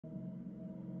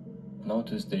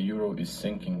Notice the euro is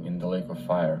sinking in the lake of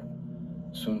fire,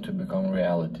 soon to become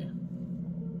reality.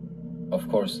 Of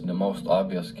course, the most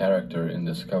obvious character in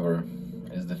this cover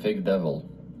is the fake devil,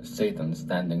 Satan,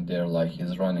 standing there like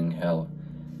he's running hell.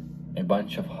 A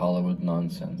bunch of Hollywood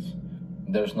nonsense.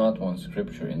 There's not one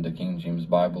scripture in the King James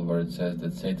Bible where it says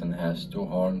that Satan has 2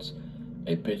 horns,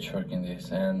 a pitchfork in his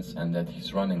hands, and that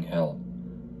he's running hell.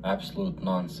 Absolute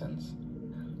nonsense.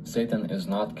 Satan is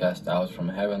not cast out from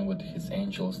heaven with his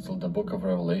angels till the book of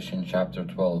Revelation chapter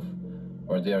 12,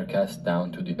 where they are cast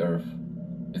down to the earth.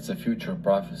 It's a future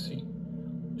prophecy.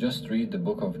 Just read the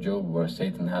book of Job, where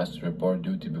Satan has to report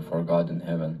duty before God in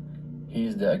heaven. He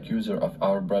is the accuser of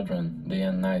our brethren day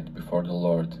and night before the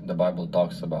Lord, the Bible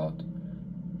talks about.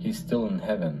 He's still in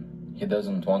heaven. He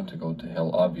doesn't want to go to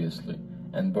hell, obviously,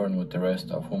 and burn with the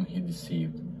rest of whom he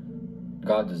deceived.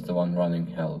 God is the one running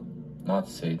hell, not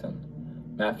Satan.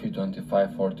 Matthew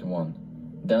 25:41.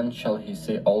 Then shall he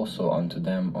say also unto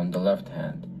them on the left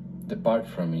hand, Depart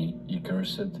from me, ye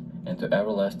cursed, into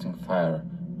everlasting fire,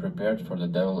 prepared for the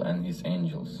devil and his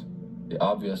angels. The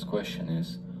obvious question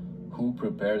is, who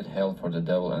prepared hell for the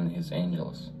devil and his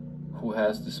angels? Who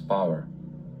has this power?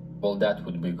 Well, that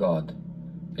would be God.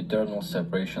 Eternal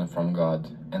separation from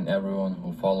God, and everyone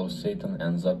who follows Satan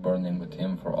ends up burning with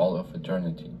him for all of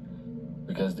eternity,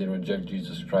 because they reject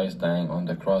Jesus Christ dying on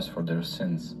the cross for their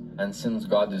sins. And since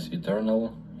God is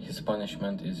eternal, his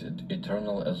punishment is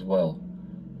eternal as well.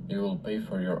 You will pay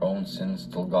for your own sins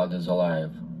till God is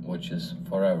alive, which is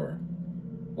forever.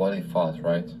 What a thought,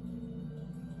 right?